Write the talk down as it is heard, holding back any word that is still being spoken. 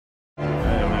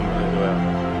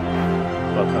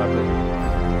happened?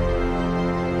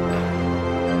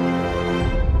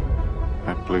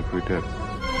 I believe we did.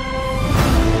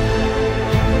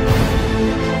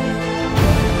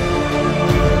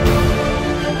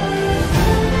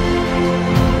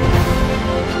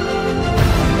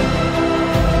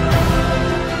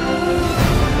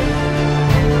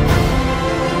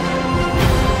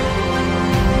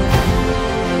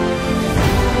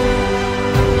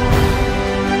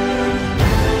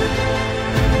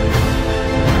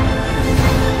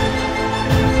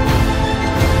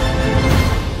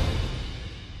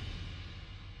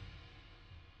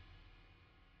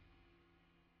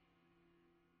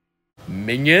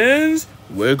 Minions,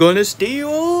 we're gonna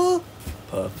steal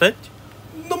perfect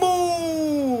the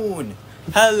moon.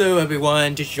 Hello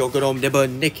everyone, this is your good old neighbor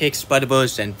Nick Hicks,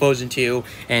 Spider-Verse and Frozen 2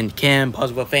 and Cam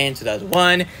Possible Fan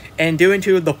 2001, and due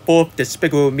to the fourth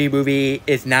Despicable Me movie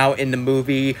is now in the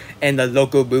movie and the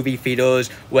local movie theaters,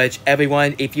 which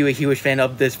everyone, if you're a huge fan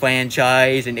of this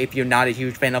franchise and if you're not a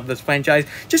huge fan of this franchise,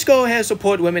 just go ahead and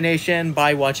support Illumination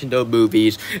by watching those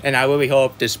movies. And I really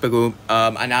hope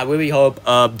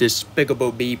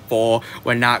Despicable Me 4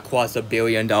 will not cross $1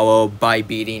 billion by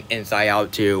beating Inside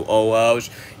Out 2, or else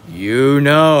you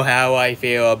know how I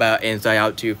feel about Inside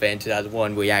Out 2 fan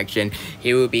 2001 reaction.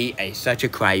 He will be such a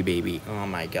crybaby. Oh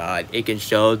my god, it can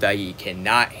show that he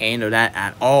cannot handle that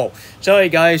at all. Sorry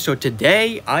guys, so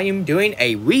today I am doing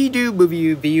a redo movie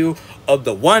review of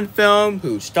the one film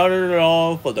who started it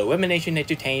all for the Illumination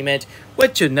Entertainment,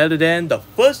 which is none other than the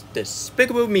first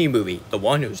Despicable Me movie, the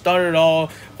one who started it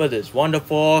all for this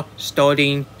wonderful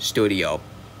starting studio.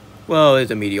 Well, it's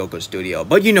a mediocre studio,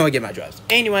 but you know I get my drive.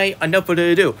 Anyway, enough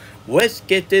further ado. Let's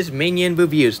get this Minion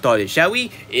review started, shall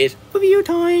we? It's review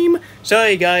time!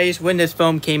 Sorry guys, when this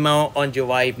film came out on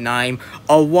July 9,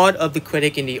 a lot of the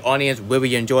critic in the audience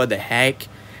really enjoyed the heck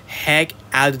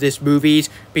out of this movies,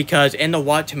 because in the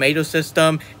Rotten Tomato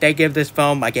system, they give this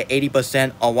film like an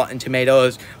 80% on Rotten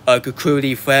Tomatoes,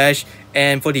 crudely fresh,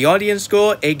 and for the audience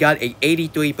score, it got an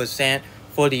 83%.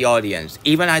 For the audience.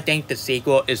 Even I think the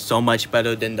sequel is so much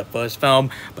better than the first film,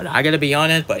 but I gotta be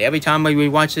honest, but every time I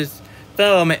rewatch this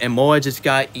film, and more just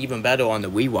got even better on the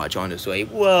rewatch, honestly.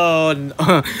 Well,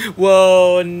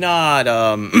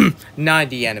 not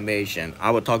the animation.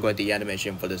 I will talk about the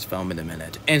animation for this film in a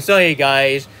minute. And sorry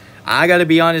guys, I gotta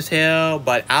be honest here,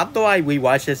 but after I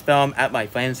rewatched this film at my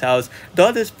friend's house,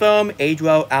 though this film aged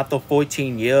well after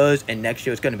 14 years, and next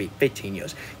year it's gonna be 15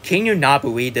 years. Can you not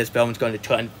believe this film is gonna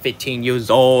turn 15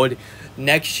 years old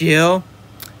next year?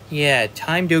 Yeah,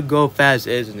 time to go fast,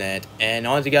 isn't it? And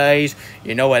honestly guys,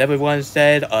 you know what everyone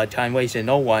said? Time wasted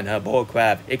no one, bull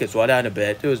crap. It could slow down a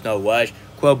bit, there was no rush.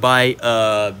 Quote by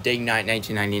Dig Night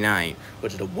 1999,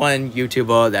 which is the one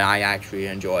YouTuber that I actually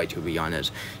enjoy, to be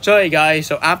honest. Sorry guys,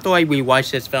 so after I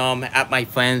rewatched this film at my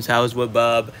friend's house with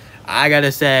Bub, I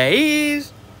gotta say,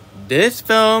 this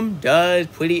film does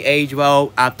pretty age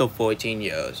well after 14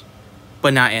 years.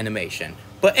 But not animation.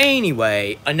 But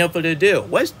anyway, enough further ado.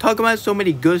 Let's talk about so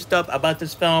many good stuff about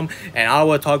this film, and I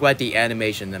will talk about the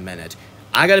animation in a minute.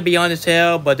 I gotta be honest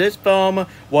here, but this film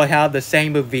will have the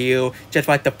same review just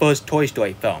like the first Toy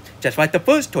Story film.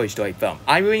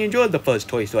 I really enjoyed the first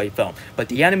Toy Story film, but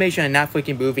the animation in that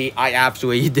freaking movie, I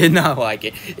absolutely did not like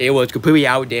it. It was completely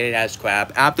outdated as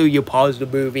crap. After you pause the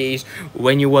movies,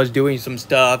 when you was doing some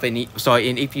stuff, and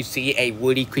if you see a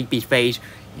really creepy face,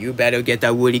 you better get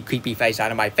that really creepy face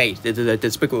out of my face. This is a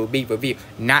Despicable Me review,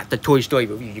 not the Toy Story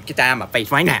review. You get that out of my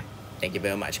face right now. Thank you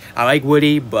very much. I like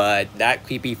Woody, but that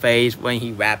creepy face when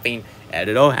he rapping,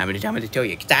 editor, how many times to tell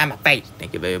you, get out of my face.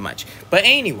 Thank you very much. But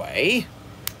anyway,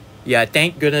 yeah,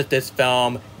 thank goodness this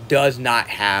film does not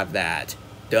have that.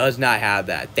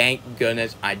 Thank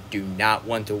goodness I do not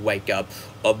want to wake up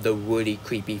of the Woody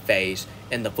creepy face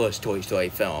in the first Toy Story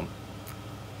film.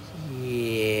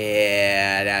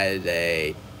 Yeah,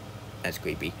 that's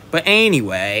creepy. But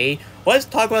anyway, let's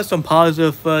talk about some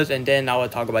positive first, and then I will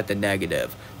talk about the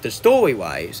negative. The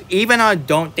story-wise, even I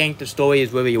don't think the story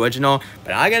is really original,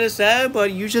 but I gotta say,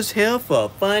 but you just here for a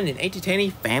fun and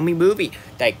entertaining family movie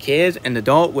that kids and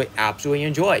adults would absolutely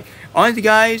enjoy. Honestly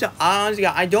guys,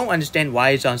 I don't understand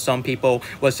why some people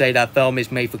will say that film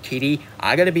is made for kiddie.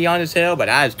 I gotta be honest here, but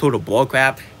that is total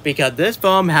bullcrap, because this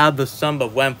film had the some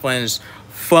of reference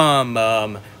from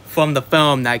the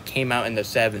film that came out in the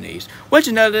 70s, which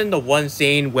is other than the one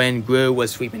scene when Gru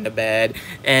was sweeping the bed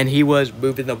and he was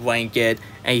moving the blanket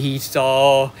and he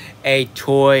saw a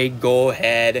toy go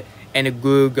ahead and the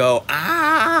Gru go,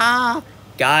 ah!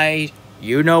 Guys,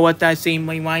 you know what that scene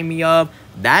remind me of?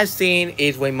 That scene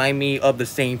is remind me of the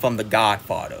scene from The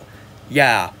Godfather.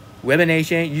 Yeah,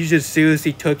 Illumination, you just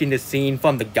seriously took in the scene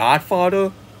from The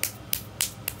Godfather?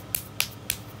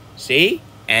 See?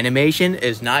 Animation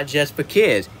is not just for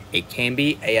kids. It can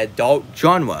be an adult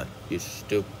genre. You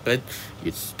stupid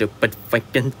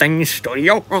freaking thing,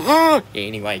 studio.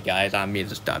 Anyway, guys, I need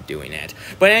to stop doing that.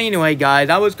 But anyway, guys,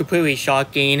 that was completely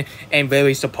shocking and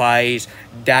very surprised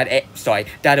that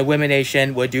that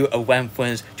Elimination would do a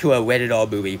reference to a rated R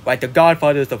movie. Like, The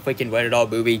Godfather is a freaking rated R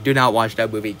movie. Do not watch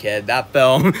that movie, kid. That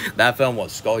film will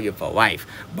scar you for life.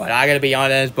 But I gotta be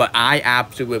honest, but I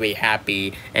absolutely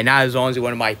happy, and that is honestly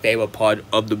one of my favorite parts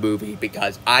of the movie,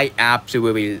 because I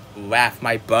absolutely laughed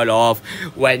my butt off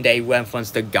when they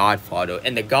referenced The Godfather.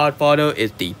 And The Godfather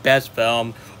is the best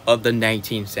film of the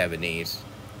 1970s.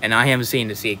 And I haven't seen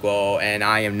the sequel, and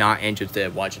I am not interested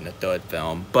in watching the third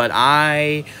film. But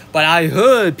I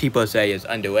heard people say it's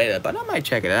underrated, but I might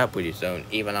check it out pretty soon.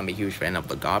 Even I'm a huge fan of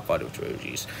the Godfather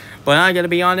trilogies. But I gotta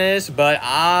be honest, but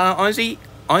honestly,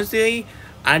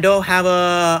 I don't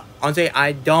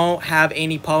have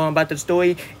any problem about the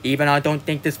story. Even I don't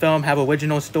think this film have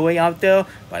original story out there.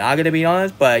 But I gotta be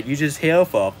honest, but you just here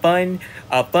for a fun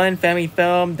family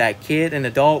film that kid and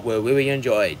adult will really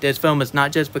enjoy. This film is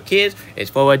not just for kids, it's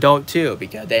for adult too,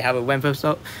 because they have a reference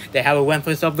of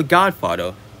The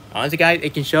Godfather. Honestly, guys,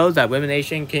 it can show that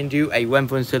Elimination can do a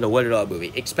reference to the rated R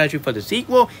movie, especially for the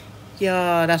sequel.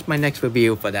 Yeah, that's my next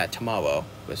review for that tomorrow.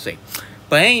 We'll see.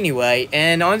 But anyway,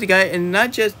 and honestly, guys, and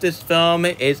not just this film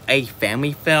is a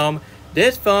family film.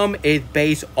 This film is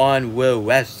based on real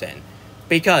wrestling.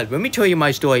 Because let me tell you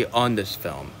my story on this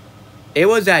film. It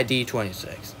was at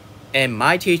D26, and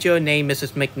my teacher named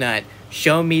Mrs. McNutt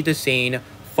showed me the scene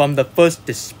from the first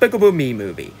Despicable Me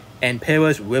movie. And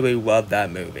Paris really loved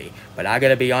that movie. But I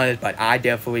gotta be honest, but I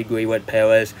definitely agree with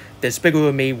Paris.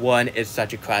 Despicable Me 1 is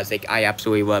such a classic. I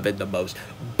absolutely love it the most.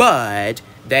 But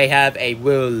they have a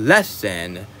real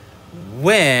lesson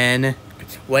when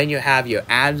you have your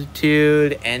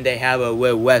attitude, and they have a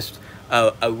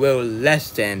real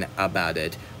lesson about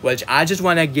it. Which I just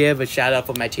want to give a shout out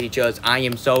for my teachers. I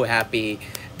am so happy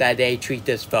that they treat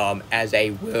this film as a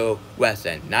real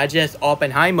lesson. Not just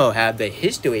Oppenheimer have the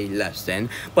history lesson,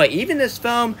 but even this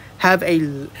film have a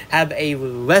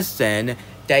lesson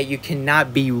that you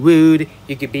cannot be rude.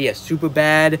 You could be a super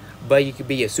bad, but you could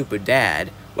be a super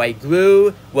dad. Like,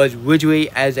 Gru was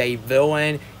originally as a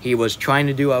villain. He was trying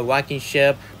to do a rocket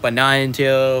ship, but not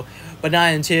until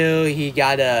he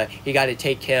gotta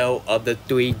take care of the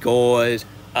three gores.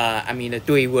 The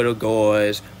three little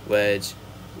gores, which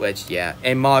yeah.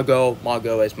 And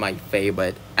Margot is my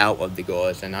favorite out of the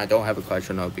gores, and I don't have a crush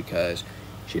on her because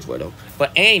she's little.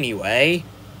 But anyway,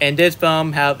 and this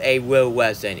film have a real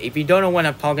lesson. If you don't know what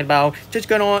I'm talking about, just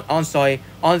get on. Honestly,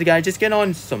 guys, just get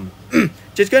on some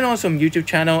YouTube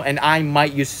channel, and I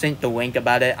might send the link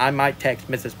about it. I might text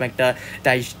Mrs. McNutt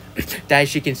that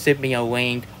she can send me a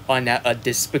link on a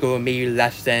Despicable Me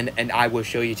lesson, and I will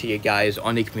show you to you guys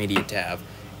on the community tab.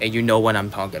 And you know what I'm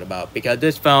talking about, because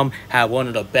this film had one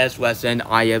of the best lessons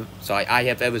I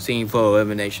have ever seen for an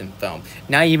elimination film.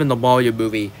 Not even the Mario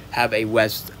movie have a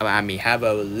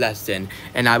lesson,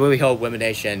 and I really hope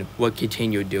Elimination will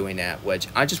continue doing that. Which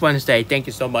I just want to say thank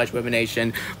you so much,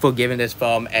 Elimination, for giving this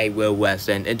film a real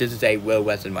lesson. And this is a real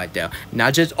lesson right there.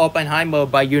 Not just Oppenheimer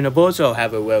by Universal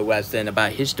have a real lesson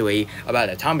about history, about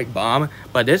atomic bomb,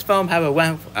 but this film have a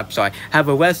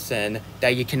lesson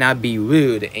that you cannot be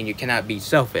rude and you cannot be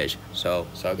selfish. So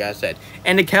like I said,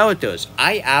 and the characters,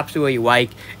 I absolutely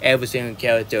like every single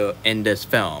character in this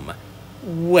film.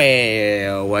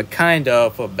 Well, kind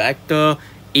of for Vector,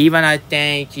 even I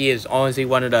think he is honestly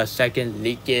one of the second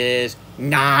leakest.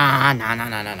 Nah.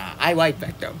 I like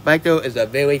Vector. Vector is a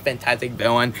very fantastic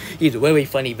villain. He's a really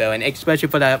funny villain, especially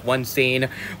for that one scene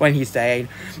when he said,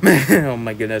 oh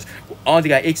my goodness.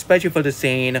 Especially for the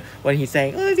scene when he's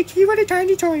saying, oh, the key for the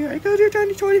tiny toilet. I go to a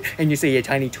tiny toilet. And you see a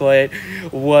tiny toilet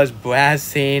was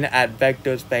blasting at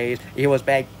Vector's face. He was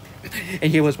back.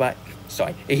 And he was like,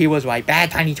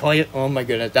 bad tiny toilet. Oh my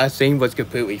goodness, that scene was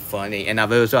completely funny. And I'm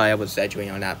very sorry I was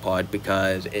saturating on that part,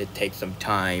 because it takes some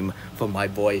time for my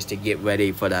voice to get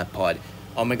ready for that part.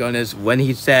 Oh my goodness, when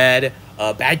he said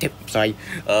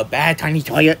bad tiny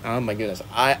toilet. Oh my goodness,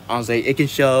 I honestly, it can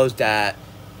show that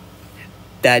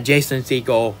Jason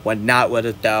Segel would not let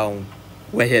us down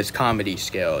with his comedy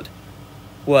skills.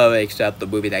 Well, except the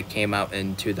movie that came out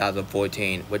in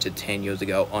 2014, which is 10 years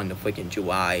ago on the freaking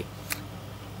July.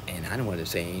 And I don't want to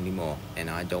say anymore, and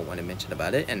I don't want to mention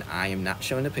about it, and I am not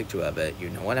showing a picture of it. You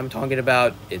know what I'm talking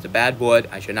about. It's a bad word.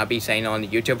 I should not be saying on the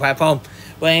YouTube platform.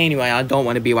 But anyway, I don't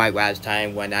want to be like last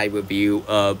time when I review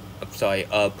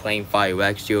Plane Fire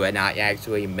Rescue, and I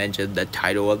actually mentioned the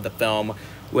title of the film,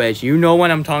 which you know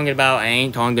what I'm talking about. I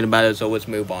ain't talking about it, so let's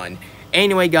move on.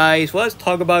 Anyway, guys, let's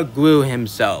talk about Gru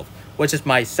himself. which is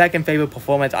my second favorite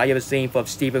performance I ever seen from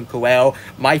Stephen Carell.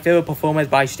 My favorite performance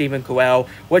by Stephen Carell,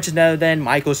 which is none other than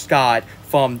Michael Scott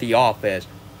from The Office.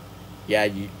 Yeah,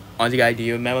 honestly, guys, do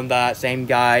you remember that same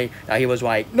guy that he was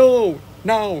like, no,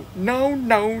 no, no,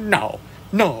 no, no,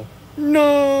 no,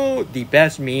 no, the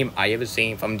best meme I ever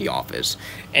seen from The Office.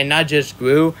 And not just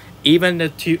Gru, even the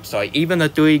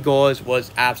three girls was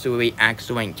absolutely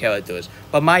excellent characters.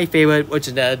 But my favorite, which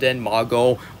is other than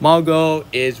Margot. Margot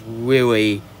is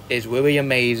really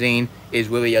amazing, is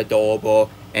really adorable,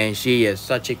 and she is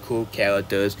such a cool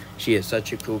character.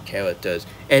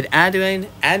 And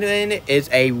Adeline is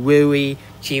a really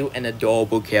cute and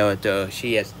adorable character.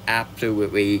 She is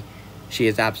absolutely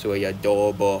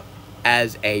adorable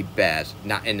as a best,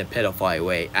 not in the pedophile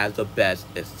way, as the best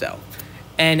itself.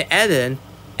 And Eden,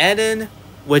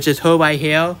 which is her right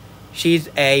here, she's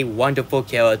a wonderful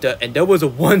character. And there was a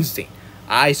one scene,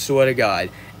 I swear to God,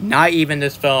 not even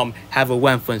this film have a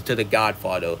reference to The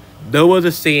Godfather. There was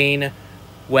a scene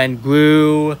when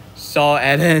Gru saw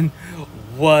Eden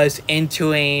was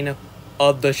entering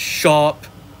of the sharp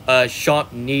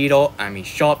nail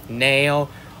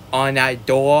on that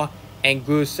door, and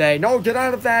Gru said, "No, get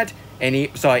out of that." And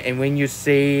when you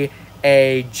see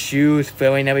a juice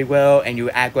filling everywhere and you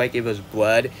act like it was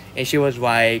blood, and she was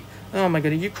like, "Oh my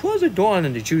goodness, you closed the door on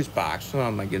the juice box."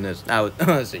 Oh my goodness,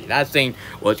 that scene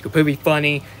was completely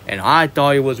funny, and I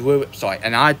thought it was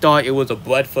a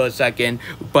blood for a second,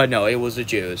 but no, it was the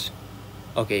juice.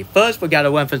 Okay, first we got a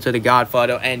reference to The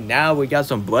Godfather, and now we got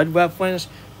some blood reference.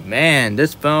 Man,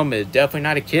 this film is definitely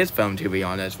not a kid's film, to be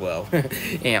honest. Well,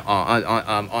 and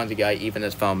on the guy, even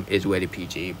this film is rated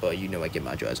PG, but you know I get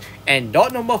my address. And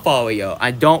Dr. Mafario, I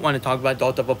don't want to talk about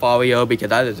Dr. Mafario because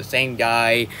that is the same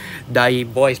guy that he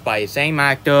voiced by the same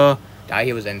actor that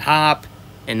he was in Hop,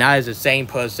 and that is the same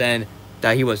person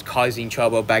that he was causing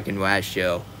trouble back in last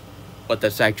year with the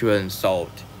sexual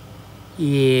assault.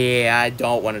 Yeah, I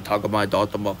don't want to talk about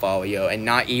Dr. Mafario, and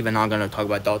not even I'm going to talk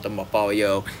about Dr.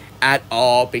 Mafario at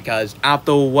all, because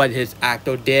after what his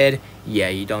actor did, yeah,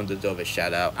 he don't deserve a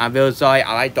shout out. I'm really sorry.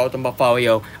 I like Dr.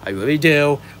 Mafario, I really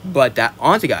do, but that,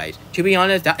 honestly guys, to be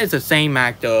honest, that is the same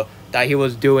actor that he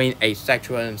was doing a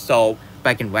sexual assault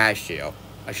back in last year.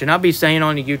 I should not be saying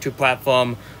on the YouTube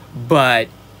platform, but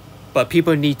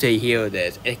people need to hear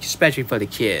this, especially for the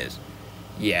kids.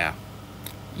 Yeah,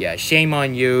 shame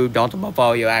on you, Dr.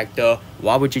 Mafario actor.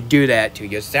 Why would you do that to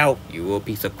yourself, you little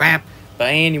piece of crap? But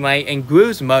anyway, and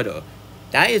Gru's mother,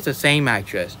 that is the same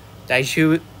actress that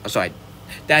she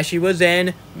was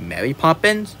in Mary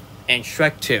Poppins and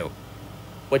Shrek 2,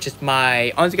 which is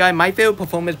my favorite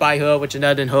performance by her, which is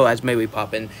other than her as Mary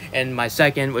Poppins, and my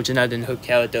second, which is other than her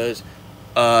characters,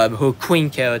 her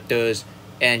queen characters,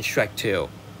 and Shrek 2,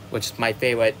 which is my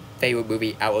favorite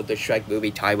movie out of the Shrek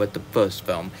movie tied with the first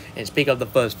film. And speaking of the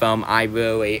first film, I'm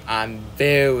very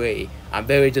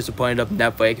disappointed of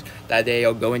Netflix that they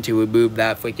are going to remove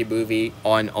that freaking movie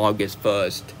on August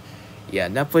 1st. Yeah,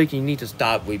 Netflix, you need to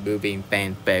stop removing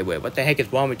fan favorite. What the heck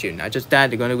is wrong with you? Not just that,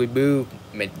 they're going to remove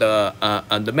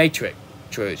the Matrix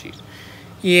trilogies.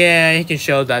 Yeah, it can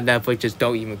show that Netflix just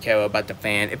don't even care about the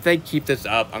fan. If they keep this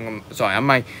up, I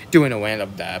might do an rant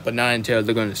of that, but not until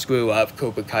they're going to screw up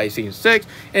Cobra Kai Season 6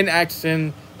 and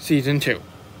Action Season 2.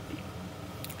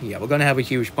 Yeah, we're gonna have a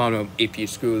huge problem if you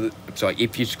screw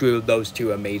those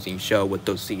two amazing shows with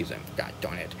those seasons. God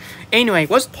darn it. Anyway,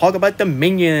 let's talk about the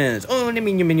Minions. Oh, the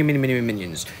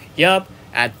Minions. Yup.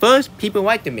 At first, people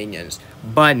like the Minions,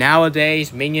 but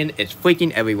nowadays, Minion is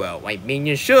freaking everywhere. Like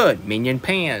Minion Shirt, Minion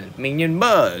Pants, Minion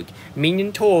Mug,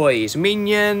 Minion Toys,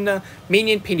 Minion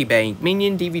Piggy Bank,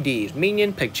 Minion DVDs,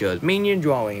 Minion Pictures, Minion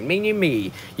Drawing, Minion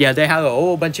Me. Yeah, they have a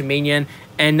whole bunch of Minion,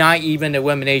 and not even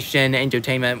Elimination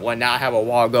Entertainment will not have a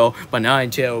logo, but not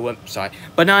until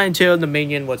the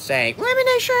Minion was saying,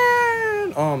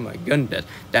 Elimination! Oh my goodness,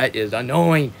 that is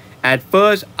annoying. At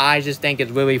first, I just think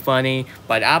it's really funny,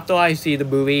 but after I see the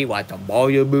movie, like the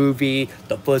Mario movie,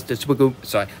 the first Despicable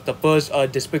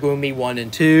Me 1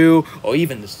 and 2, or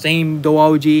even the same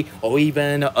duology, or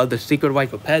even the Secret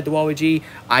Life of Pet duology,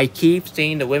 I keep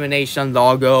seeing the Elimination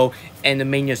logo, and the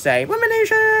Minions say,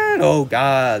 Elimination! Oh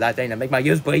god, that thing that make my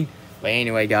ears bleed. But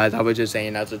anyway, guys, I was just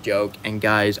saying that's a joke. And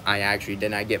guys, I actually did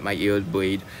not get my ears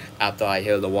bleed after I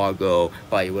heard the logo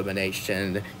by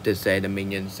Elimination to say the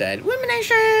Minion said,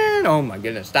 Elimination! Oh my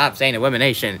goodness, stop saying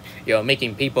Elimination. You're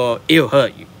making people ear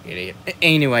hurt, you idiot.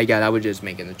 Anyway, guys, I was just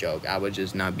making a joke. I was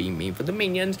just not being mean for the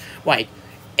Minions. Like,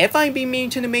 if I be mean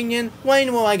to the Minion,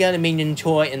 when will I get a Minion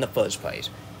toy in the first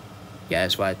place? Yeah,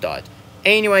 that's what I thought.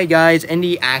 Anyway, guys, in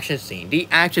the action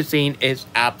scene is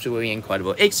absolutely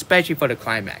incredible, especially for the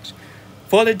climax.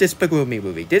 for the Despicable Me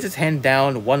movie, this is hands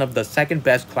down one of the second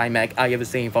best climax I ever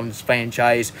seen from this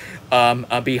franchise,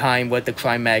 behind with the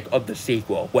climax of the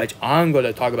sequel, which I'm going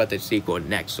to talk about the sequel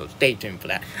next, so stay tuned for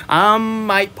that. I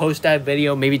might post that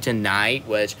video maybe tonight,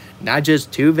 which not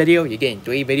just 2 videos, you're getting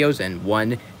 3 videos in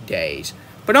 1 day.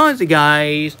 But honestly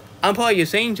guys, I'm probably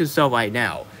saying to yourself right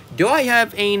now, do I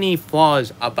have any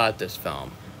flaws about this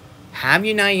film? Have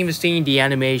you not even seen the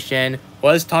animation?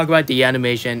 Let's talk about the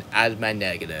animation as my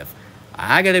negative.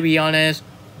 I gotta be honest,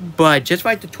 but just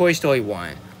like the Toy Story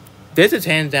 1, this is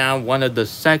hands down one of the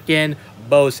second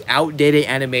most outdated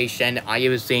animation I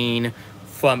ever seen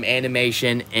from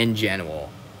animation in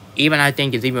general. Even I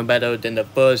think it's even better than the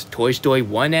first Toy Story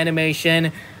 1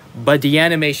 animation, but the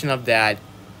animation of that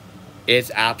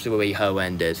is absolutely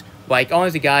horrendous. Like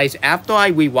honestly guys, after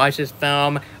I rewatched this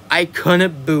film, I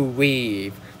couldn't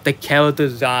believe the character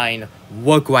design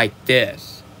look like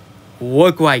this.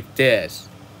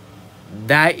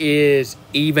 That is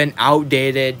even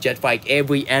outdated, just like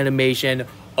every animation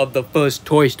of the first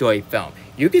Toy Story film.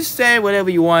 You can say whatever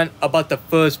you want about the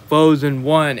first Frozen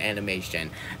 1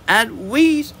 animation. At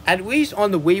least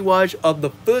on the rewatch of the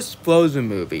first Frozen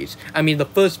movies, the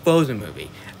first Frozen movie,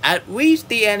 at least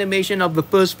the animation of the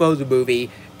first Frozen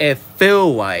movie, it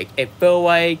felt like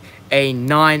a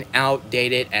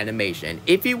non-outdated animation.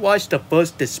 If you watch the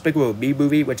first Despicable Me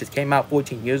movie, which just came out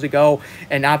 14 years ago,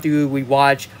 and after you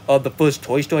rewatch the first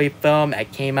Toy Story film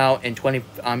that came out in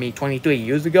 23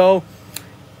 years ago,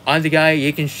 honestly guys,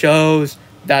 you can show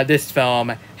that this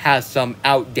film has some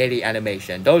outdated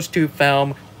animation. Those 2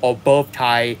 films are both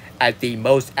tied as the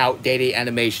most outdated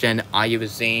animation I ever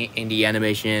seen in the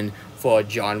animation for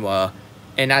genre.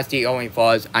 And that's the only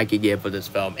flaws I could give for this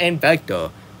film. And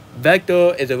Vector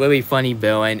is a really funny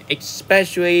villain,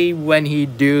 especially when he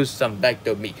do some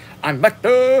Vector me. I'm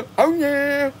Vector, oh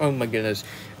yeah, oh my goodness.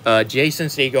 Jason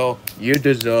Segel, you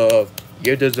deserve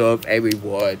a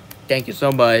reward. Thank you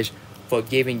so much for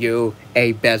giving you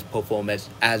a best performance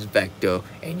as Vector,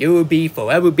 and you will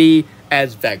forever be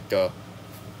as Vector.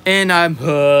 And I've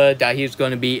heard that he's going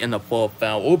to be in the 4th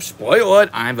film. Oops, spoiler it.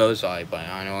 I'm very sorry, but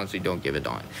I honestly don't give it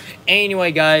on.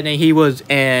 Anyway, guys, and he was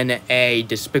in a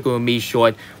Despicable Me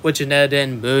short, which is another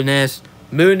than Moonus.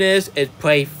 Moonus is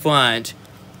play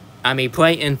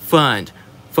in front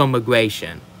for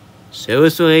migration.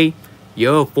 Seriously?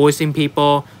 You're forcing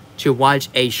people to watch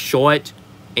a short,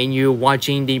 and you're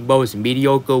watching the most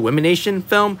mediocre elimination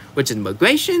film, which is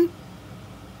migration?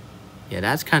 Yeah,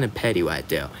 that's kind of petty right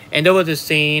there. And there was a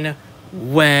scene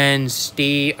when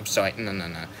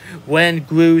when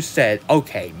Gru said,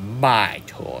 okay, my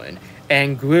turn.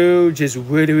 And Gru just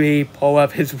literally pull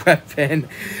up his weapon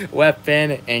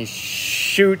and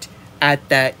shoot at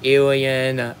that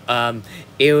alien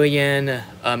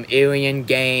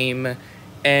game.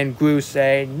 And Gru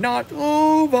say, not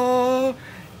over.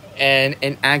 And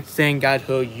an accent got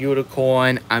her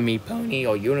pony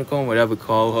or unicorn, whatever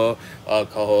call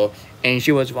her. And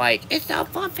she was like, it's so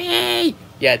fluffy.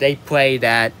 Yeah, they played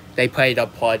that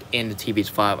part in the TV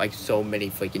spot like so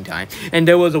many freaking times. And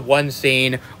there was one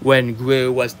scene when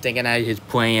Gru was thinking out his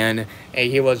plan,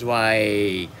 and he was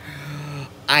like,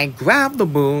 I grab the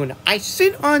moon, I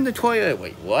sit on the toilet.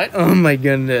 Wait, what? Oh my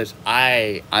goodness.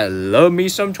 I love me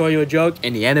some toilet joke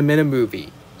in the animated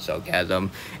movie.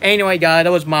 Sarcasm. Anyway, guys,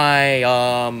 that was my,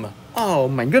 oh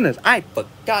my goodness, I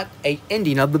forgot a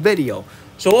ending of the video.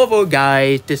 So overall,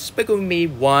 guys, Despicable Me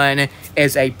 1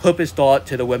 is a purpose thought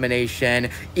to the elimination.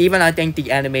 Even I think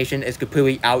the animation is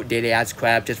completely outdated as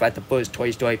crap, just like the first Toy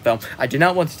Story film. I do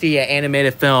not want to see an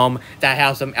animated film that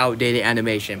has some outdated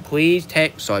animation. Please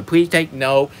take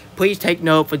note. Please take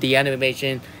note for the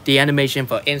animation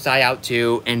for Inside Out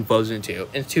 2 and Frozen 2.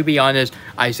 And to be honest,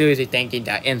 I seriously thinking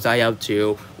that Inside Out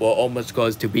 2 will almost go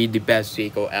to be the best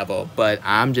sequel ever. But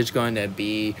I'm just going to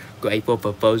be grateful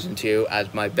for Frozen 2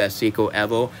 as my best sequel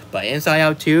ever. But Inside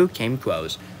Out 2 came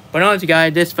close. But honestly,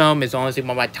 guys, this film is honestly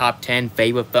one of my top 10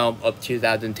 favorite film of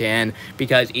 2010.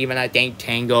 Because even I think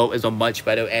Tango is a much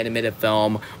better animated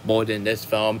film more than this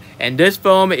film. And this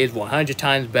film is 100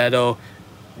 times better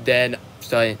than...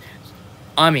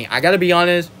 I gotta be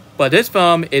honest, but this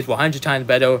film is 100 times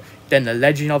better than The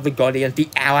Legend of the Guardians, the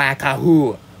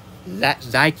Alakahu.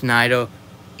 Zack Snyder,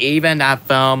 even that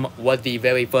film was the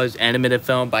very first animated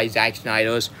film by Zack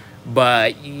Snyder's.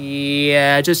 But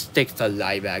yeah, just stick to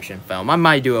live action film. I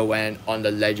might do a rant on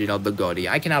The Legend of the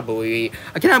Guardian. I cannot believe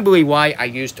why I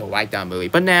used to like that movie.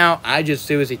 But now I just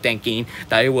seriously thinking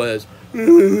that it was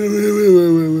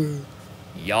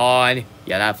Yawn.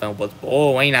 Yeah, that film was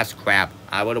boring. That's crap.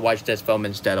 I would have watched this film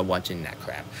instead of watching that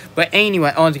crap. But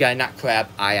anyway, honestly, guys, not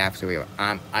crap. I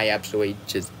absolutely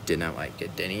just didn't like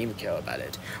it. Didn't even care about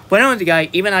it. But honestly, guys,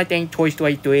 even I think Toy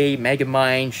Story 3,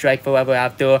 Megamind, Shrek Forever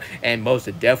After, and most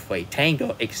definitely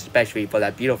Tango, especially for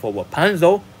that beautiful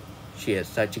Rapunzel. She is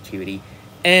such a cutie.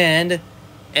 And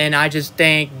I just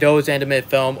think those animated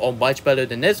films are much better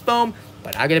than this film.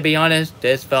 But I gotta be honest,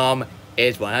 this film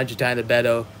is 100 times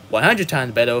better. 100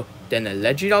 times better than The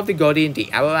Legend of the Guardian, The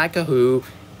Arakahu,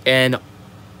 and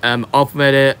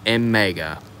Ultimate and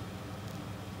Mega.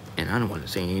 And I don't want to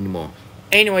say anymore.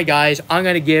 Anyway, guys, I'm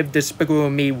going to give Despicable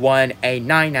Me 1 a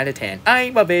 9 out of 10. I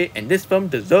love it, and this film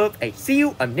deserves a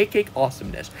seal of Nick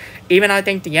awesomeness. Even I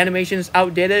think the animations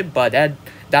outdid it, but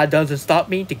that doesn't stop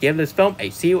me to give this film a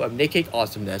seal of Nick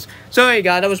awesomeness. So, hey,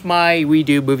 guys, that was my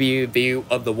redo movie review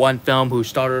of the one film who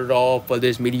started it all for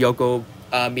this mediocre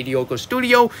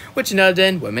studio, which is none other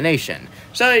than Rumination.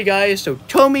 Sorry guys, so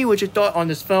tell me what you thought on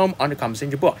this film on the comment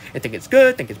section below. You think it's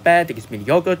good, think it's bad, think it's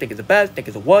mediocre, think it's the best, think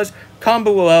it's the worst, comment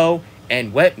below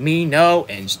and let me know,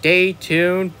 and stay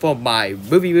tuned for my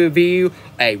movie review,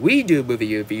 a redo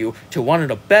movie review to one of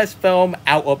the best film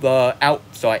out of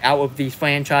these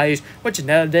franchise, which is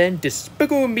none other than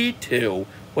Despicable Me 2.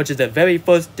 Which is the very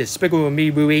first Despicable Me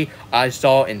movie I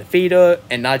saw in the theater,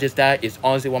 and not just that, it's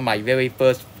honestly one of my very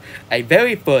first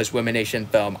Rumination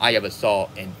film I ever saw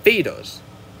in theaters.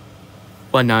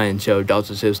 But not until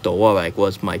Dr. Sister Warwick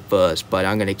was my first, but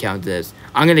I'm gonna count this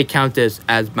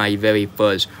as my very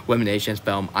first Rumination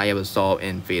film I ever saw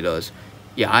in theaters.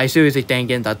 Yeah, I seriously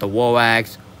thinking that the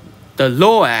Lorax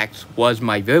was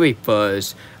my very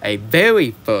first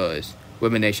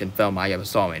Rumination film I ever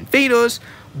saw in theaters.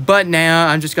 But now,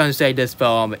 I'm just gonna say this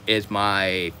film is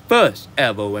my first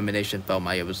ever Rumination film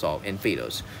I ever saw in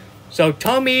theaters. So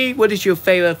tell me, what is your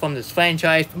favorite from this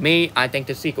franchise? For me, I think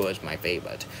the sequel is my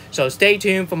favorite. So stay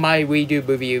tuned for my redo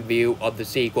movie review of the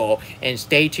sequel, and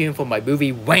stay tuned for my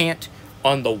movie rant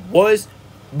on the worst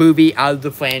movie out of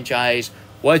the franchise,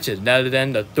 which is none other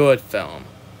than the third film.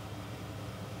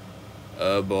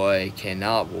 Oh boy,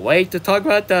 cannot wait to talk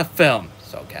about that film.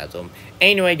 Sarcasm.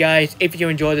 Anyway, guys, if you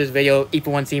enjoyed this video, if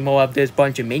you want to see more of this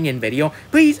bunch of minion video,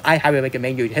 please, I highly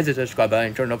recommend you hit the subscribe button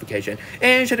and turn notification,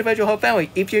 and share the video with your whole family.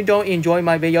 If you don't enjoy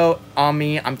my video on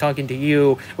me, I'm talking to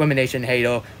you, Rumination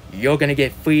hater, you're gonna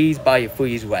get freezed by a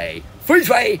freeze ray. Freeze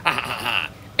ray! Ha ha ha!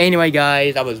 Anyway,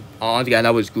 guys, that was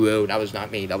Gru. That was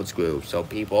not me, that was Gru. So,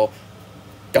 people,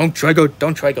 don't trigger.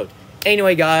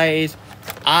 Anyway, guys,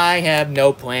 I have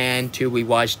no plan to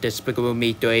rewatch Despicable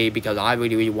Me 3 because I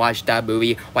already rewatched that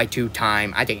movie like 2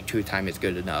 times. I think 2 times is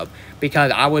good enough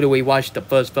because I would have rewatched the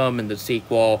first film and the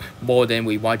sequel more than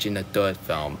rewatching the third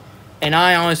film. And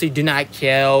I honestly do not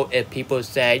care if people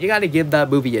say, you gotta give that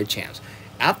movie a chance.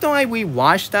 After I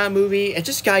rewatched that movie, it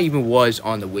just got even worse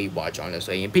on the rewatch,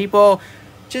 honestly. And people,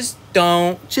 just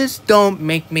don't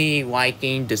make me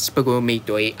liking Despicable Me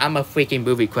 3. I'm a freaking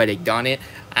movie critic, darn it.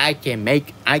 I can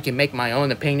make my own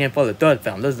opinion for the third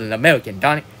film. This is American,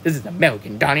 darn it. This is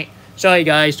American, darn it. Sorry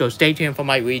guys, so stay tuned for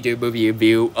my redo movie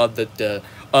review of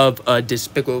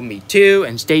Despicable Me 2,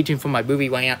 and stay tuned for my movie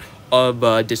rant of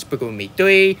Despicable Me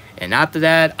 3, and after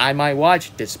that I might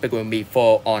watch Despicable Me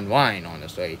 4 online,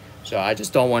 honestly. So I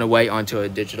just don't want to wait until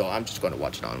it's digital. I'm just going to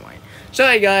watch it online.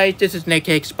 Sorry guys, this is Nick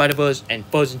Hicks, Spider-Verse, and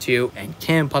Frozen 2, and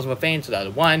Kim Possible Fans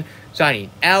 2001, signing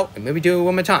out, and maybe do it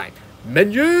one more time.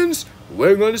 Minions,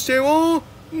 we're going to stay on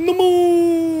the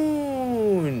moon!